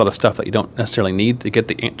out a lot of the stuff that you don't necessarily need to get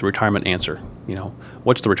the retirement answer.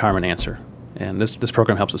 What's the retirement answer? And this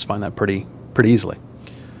program helps us find that pretty easily.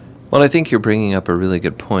 Well, I think you're bringing up a really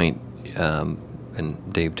good point,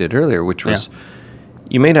 and Dave did earlier, which was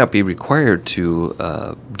you may not be required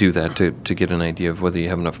to do that to get an idea of whether you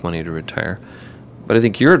have enough money to retire. But I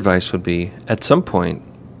think your advice would be, at some point,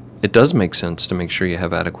 it does make sense to make sure you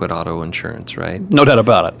have adequate auto insurance, right? No doubt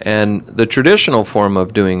about it. And the traditional form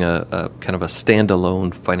of doing a kind of a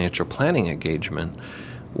standalone financial planning engagement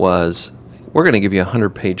was, we're going to give you a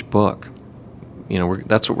 100-page book.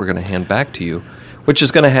 That's what we're going to hand back to you, which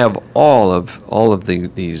is going to have all of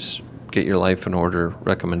these get your life in order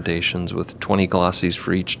recommendations with 20 glossies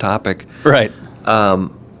for each topic. Right.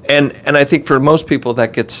 And I think for most people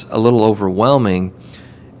that gets a little overwhelming.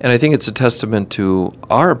 And I think it's a testament to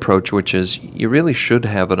our approach, which is you really should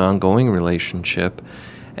have an ongoing relationship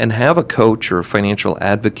and have a coach or a financial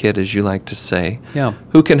advocate, as you like to say,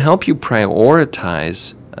 who can help you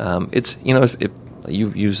prioritize. If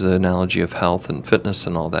you use the analogy of health and fitness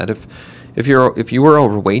and all that. If you were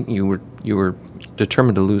overweight and you were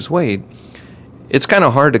determined to lose weight, it's kind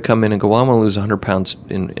of hard to come in and go, well, I'm going to lose 100 pounds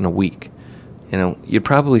in a week. You'd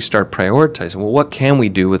probably start prioritizing, well, what can we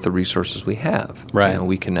do with the resources we have? Right.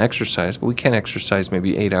 We can exercise, but we can't exercise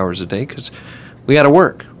maybe 8 hours a day because we got to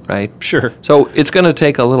work, right? Sure. So it's going to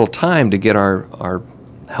take a little time to get our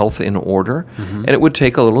health in order, and it would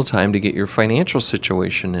take a little time to get your financial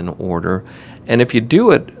situation in order. And if you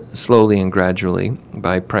do it slowly and gradually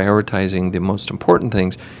by prioritizing the most important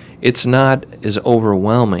things, it's not as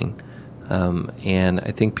overwhelming. And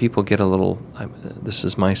I think people get a little, this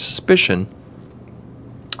is my suspicion,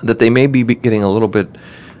 that they may be getting a little bit,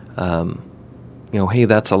 hey,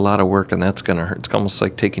 that's a lot of work and that's going to hurt. It's almost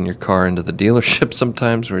like taking your car into the dealership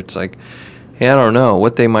sometimes, where it's like, hey, I don't know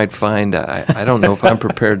what they might find. I don't know if I'm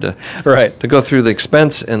prepared to to go through the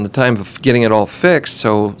expense and the time of getting it all fixed.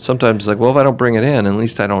 So sometimes it's like, well, if I don't bring it in, at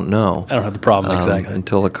least I don't know. I don't have the problem exactly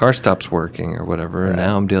until the car stops working or whatever. Right. And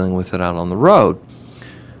now I'm dealing with it out on the road.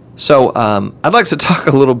 So I'd like to talk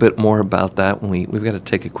a little bit more about that when we've got to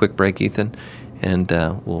take a quick break, Ethan. And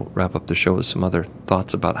we'll wrap up the show with some other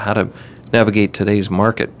thoughts about how to navigate today's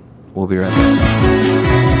market. We'll be right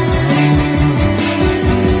back.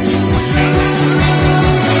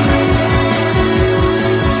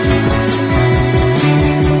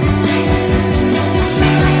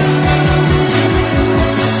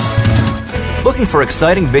 Looking for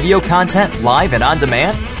exciting video content live and on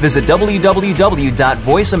demand? Visit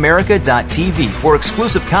www.voiceamerica.tv for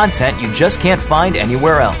exclusive content you just can't find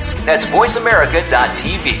anywhere else. That's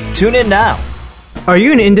voiceamerica.tv. Tune in now. Are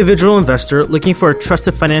you an individual investor looking for a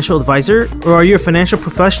trusted financial advisor, or are you a financial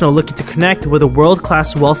professional looking to connect with a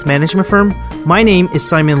world-class wealth management firm? My name is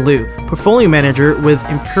Simon Liu, Portfolio Manager with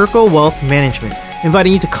Empirical Wealth Management,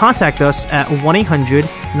 inviting you to contact us at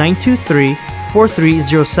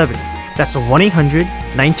 1-800-923-4307. That's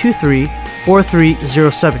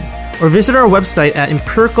 1-800-923-4307. Or visit our website at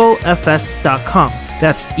empiricalfs.com.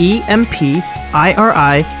 That's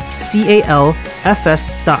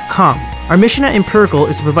EMPIRICALFS.com. Our mission at Empirical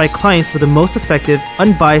is to provide clients with the most effective,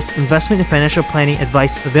 unbiased investment and financial planning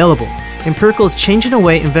advice available. Empirical is changing the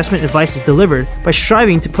way investment advice is delivered by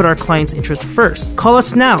striving to put our clients' interests first. Call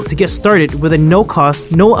us now to get started with a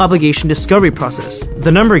no-cost, no-obligation discovery process.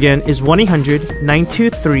 The number again is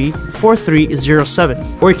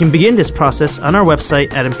 1-800-923-4307. Or you can begin this process on our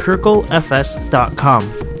website at empiricalfs.com.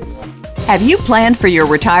 Have you planned for your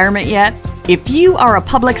retirement yet? If you are a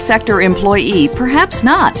public sector employee, perhaps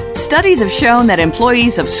not. Studies have shown that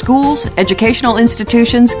employees of schools, educational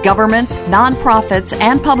institutions, governments, nonprofits,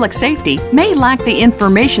 and public safety may lack the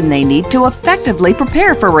information they need to effectively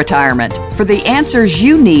prepare for retirement. For the answers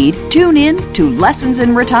you need, tune in to Lessons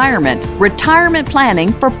in Retirement, Retirement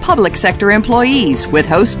Planning for Public Sector Employees with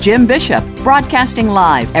host Jim Bishop, broadcasting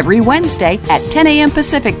live every Wednesday at 10 a.m.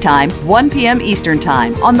 Pacific Time, 1 p.m. Eastern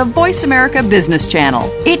Time on the Voice America Business Channel.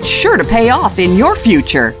 It's sure to pay off in your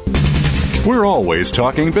future. We're always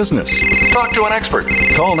talking business. Talk to an expert.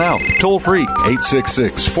 Call now, toll free,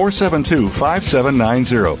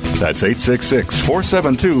 866-472-5790. That's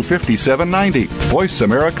 866-472-5790. Voice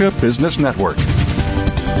America Business Network.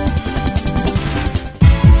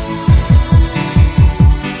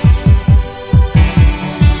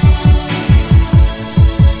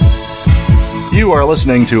 You are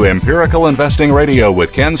listening to Empirical Investing Radio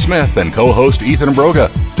with Ken Smith and co-host Ethan Broga.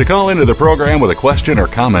 To call into the program with a question or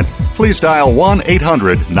comment, please dial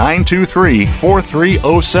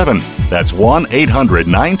 1-800-923-4307. That's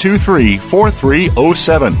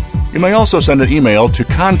 1-800-923-4307. You may also send an email to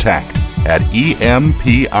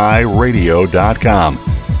contact@empiradio.com.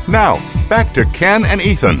 Now, back to Ken and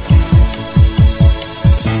Ethan.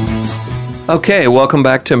 Okay, welcome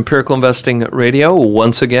back to Empirical Investing Radio.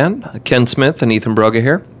 Once again, Ken Smith and Ethan Broga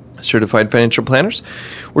here, certified financial planners.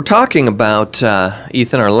 We're talking about,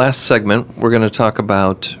 Ethan, our last segment, we're going to talk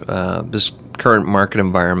about this current market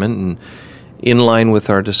environment, and in line with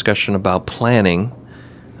our discussion about planning,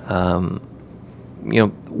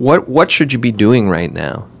 what should you be doing right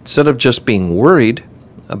now? Instead of just being worried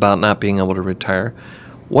about not being able to retire,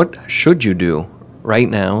 what should you do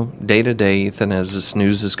right now, day to day, Ethan, as this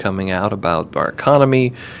news is coming out about our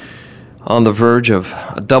economy on the verge of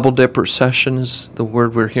a double-dip recession is the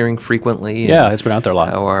word we're hearing frequently. Yeah, it's been out there a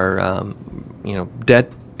lot. Our,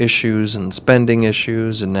 debt issues and spending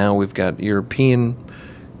issues, and now we've got European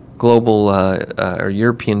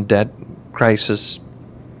debt crisis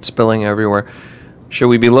spilling everywhere. Should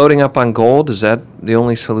we be loading up on gold? Is that the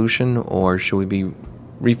only solution, or should we be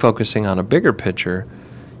refocusing on a bigger picture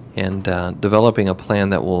and developing a plan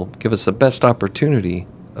that will give us the best opportunity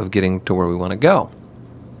of getting to where we want to go?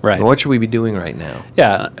 Right. And what should we be doing right now?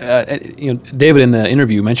 Yeah, David in the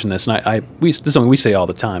interview mentioned this, and this is something we say all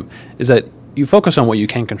the time, is that you focus on what you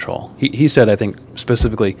can control. He said, I think,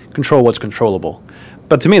 specifically, control what's controllable.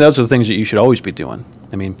 But to me, those are the things that you should always be doing.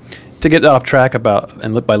 I mean, to get off track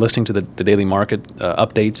by listening to the daily market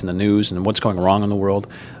updates and the news and what's going wrong in the world,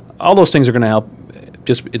 all those things are going to help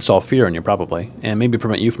just install fear in you probably, and maybe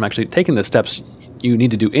prevent you from actually taking the steps you need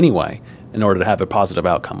to do anyway in order to have a positive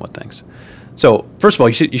outcome with things. So first of all,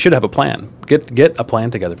 you should have a plan. Get a plan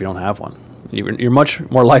together if you don't have one. You're much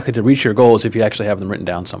more likely to reach your goals if you actually have them written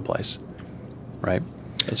down someplace, right?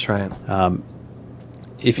 That's right.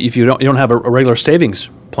 If you don't have a regular savings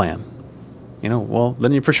plan, well,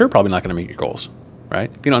 then you're for sure probably not going to meet your goals, right?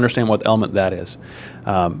 If you don't understand what element that is.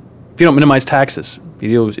 If you don't minimize taxes,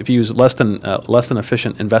 if you use less than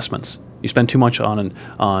efficient investments, you spend too much on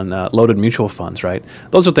loaded mutual funds, right?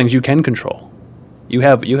 Those are things you can control. You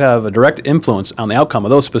have a direct influence on the outcome of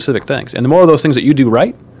those specific things, and the more of those things that you do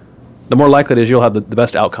right, the more likely it is you'll have the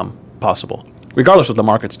best outcome possible, regardless of what the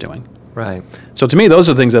market's doing. Right. So to me, those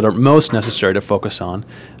are the things that are most necessary to focus on.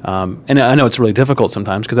 And I know it's really difficult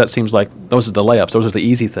sometimes because that seems like those are the layups, those are the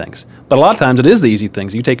easy things. But a lot of times it is the easy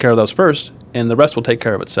things. You take care of those first, and the rest will take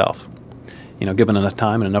care of itself. Given enough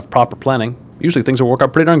time and enough proper planning, usually things will work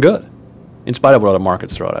out pretty darn good, in spite of what other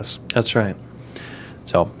markets throw at us. That's right.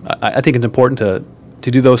 So I think it's important to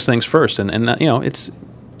do those things first. And it's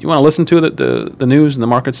you want to listen to the news and the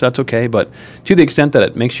markets, that's okay. But to the extent that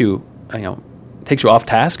it makes you, takes you off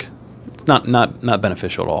task, it's not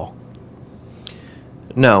beneficial at all.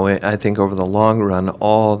 No, I think over the long run,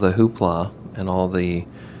 all the hoopla and all the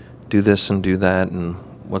do this and do that, and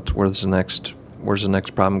where's the next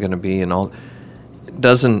problem going to be, and all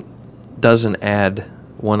doesn't add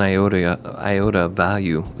one iota of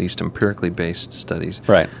value, at least empirically based studies.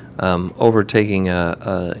 Right. Over taking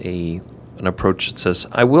an approach that says,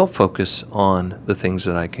 I will focus on the things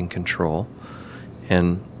that I can control.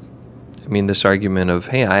 And I mean, this argument of,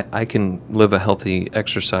 hey, I can live a healthy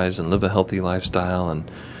exercise and live a healthy lifestyle,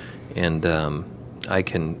 and I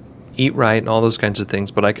can eat right and all those kinds of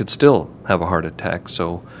things, but I could still have a heart attack.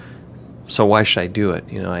 So why should I do it?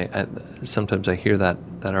 You know, I sometimes I hear that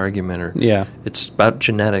argument, or it's about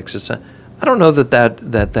genetics. I don't know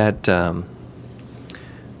that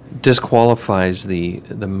disqualifies the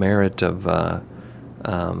merit of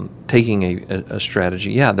taking a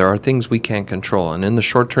strategy. Yeah, there are things we can't control, and in the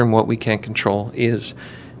short term, what we can't control is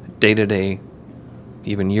day-to-day,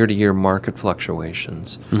 even year-to-year market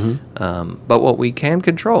fluctuations. But what we can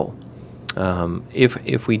control,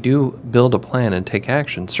 if we do build a plan and take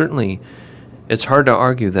action, certainly it's hard to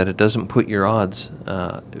argue that it doesn't put your odds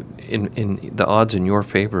in the odds in your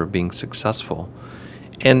favor of being successful.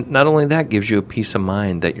 And not only that, gives you a peace of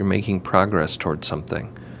mind that you're making progress towards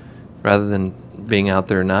something, rather than being out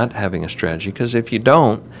there not having a strategy. Because if you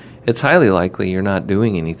don't, it's highly likely you're not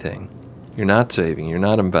doing anything. You're not saving. You're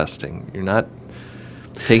not investing. You're not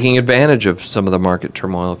taking advantage of some of the market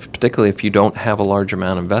turmoil, particularly if you don't have a large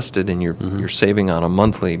amount invested and you're saving on a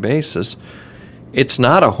monthly basis. It's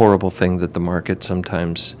not a horrible thing that the market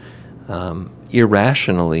sometimes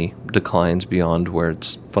irrationally declines beyond where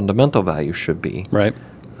its fundamental value should be. Right.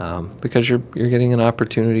 Because you're getting an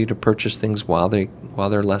opportunity to purchase things while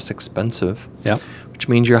they're less expensive. Yeah. Which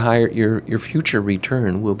means your future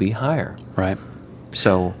return will be higher. Right.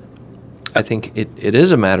 So I think it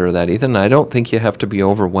is a matter of that, Ethan. I don't think you have to be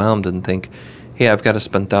overwhelmed and think, hey, I've got to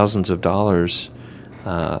spend thousands of dollars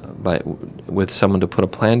with someone to put a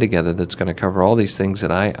plan together that's going to cover all these things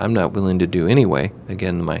that I'm not willing to do anyway.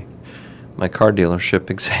 Again, my car dealership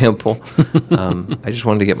example, I just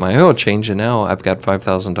wanted to get my oil changed, and now I've got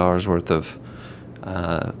 $5,000 worth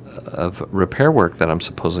of repair work that I'm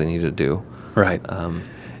supposedly need to do. Right.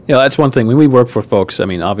 That's one thing. When we work for folks, I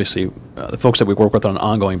mean, obviously, the folks that we work with on an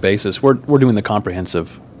ongoing basis, we're doing the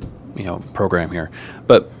comprehensive, program here.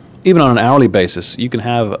 But even on an hourly basis, you can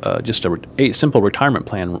have just a simple retirement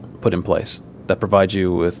plan put in place that provides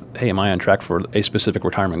you with, hey, am I on track for a specific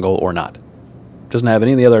retirement goal or not? Doesn't have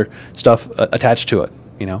any of the other stuff attached to it.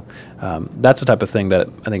 That's the type of thing that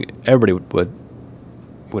I think everybody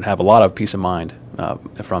would have a lot of peace of mind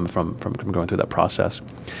from going through that process.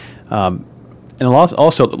 And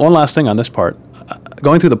also, one last thing on this part,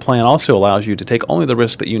 going through the plan also allows you to take only the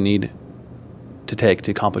risk that you need to take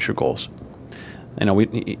to accomplish your goals.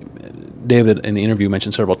 David in the interview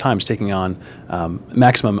mentioned several times taking on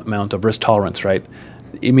maximum amount of risk tolerance, right?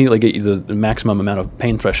 Immediately get you the maximum amount of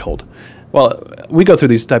pain threshold. Well, we go through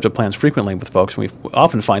these types of plans frequently with folks, and we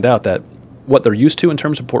often find out that what they're used to in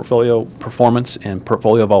terms of portfolio performance and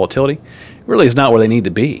portfolio volatility really is not where they need to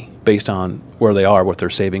be based on where they are with their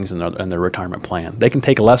savings and their retirement plan. They can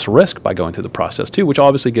take less risk by going through the process too, which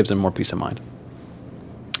obviously gives them more peace of mind.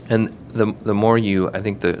 And the more I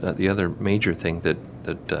think the other major thing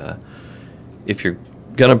that if you're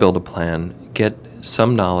going to build a plan, get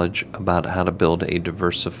some knowledge about how to build a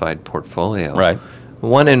diversified portfolio. Right.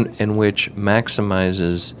 One in which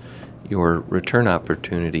maximizes your return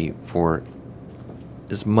opportunity for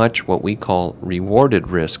as much what we call rewarded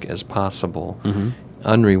risk as possible.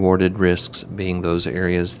 Unrewarded risks being those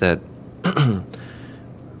areas that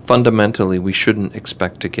fundamentally we shouldn't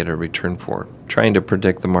expect to get a return for. Trying to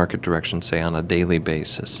predict the market direction, say, on a daily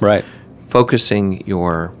basis. Right. Focusing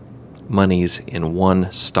your monies in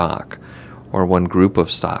one stock or one group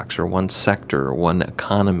of stocks or one sector or one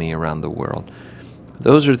economy around the world.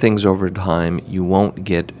 Those are things over time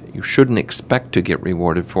you shouldn't expect to get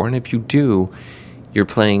rewarded for. And if you do, you're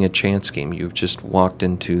playing a chance game. You've just walked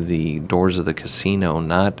into the doors of the casino,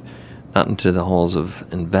 not into the halls of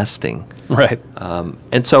investing. Right.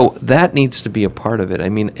 And so that needs to be a part of it. I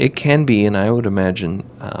mean, it can be, and I would imagine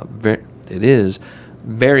it is,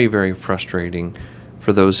 very, very frustrating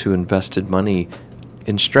for those who invested money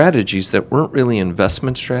in strategies that weren't really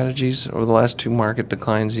investment strategies over the last two market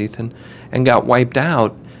declines, Ethan, and got wiped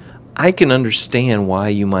out. I can understand why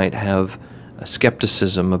you might have a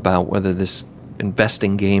skepticism about whether this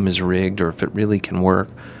investing game is rigged or if it really can work.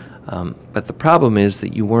 But the problem is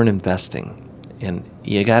that you weren't investing. And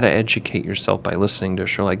you got to educate yourself by listening to a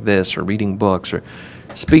show like this or reading books or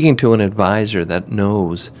speaking to an advisor that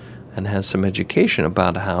knows and has some education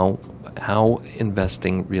about how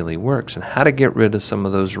investing really works and how to get rid of some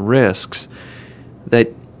of those risks that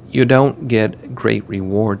you don't get great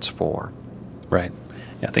rewards for. Right.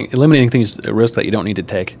 Yeah, I think eliminating risks that you don't need to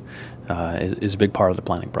take is a big part of the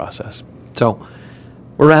planning process. So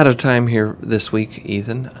we're out of time here this week,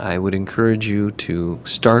 Ethan. I would encourage you to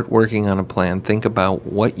start working on a plan. Think about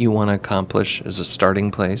what you want to accomplish as a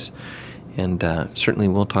starting place. And certainly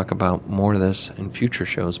we'll talk about more of this in future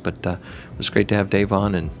shows. But it was great to have Dave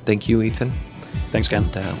on. And thank you, Ethan. Thanks, Ken.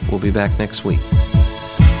 And we'll be back next week.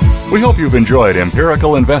 We hope you've enjoyed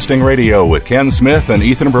Empirical Investing Radio with Ken Smith and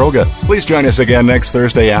Ethan Broga. Please join us again next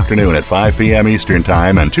Thursday afternoon at 5 p.m. Eastern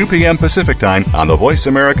Time and 2 p.m. Pacific Time on the Voice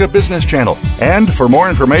America Business Channel. And for more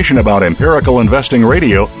information about Empirical Investing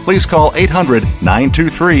Radio, please call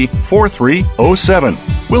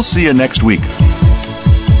 800-923-4307. We'll see you next week.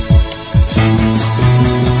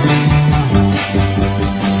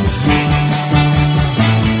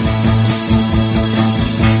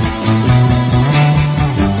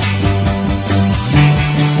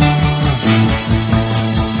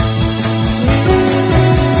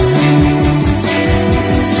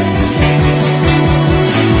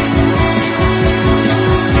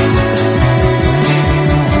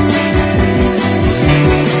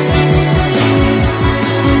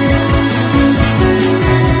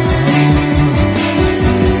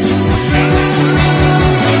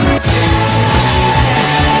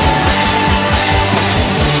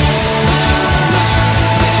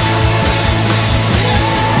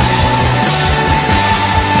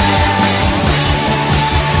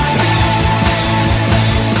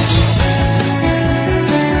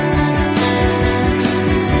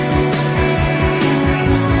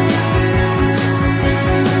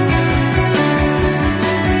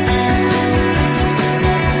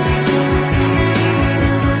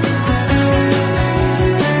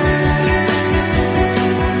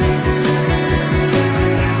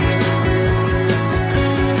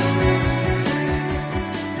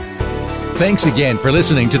 Thanks again for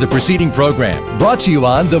listening to the preceding program, brought to you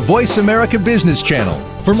on the Voice America Business Channel.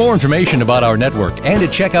 For more information about our network and to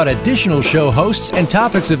check out additional show hosts and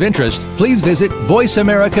topics of interest, please visit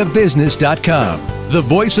voiceamericabusiness.com. The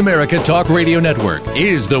Voice America Talk Radio Network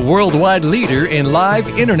is the worldwide leader in live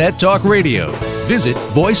Internet talk radio. Visit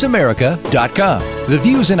voiceamerica.com. The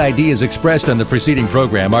views and ideas expressed on the preceding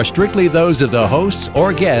program are strictly those of the hosts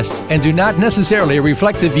or guests and do not necessarily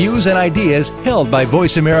reflect the views and ideas held by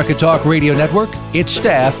Voice America Talk Radio Network, its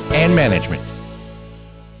staff, and management.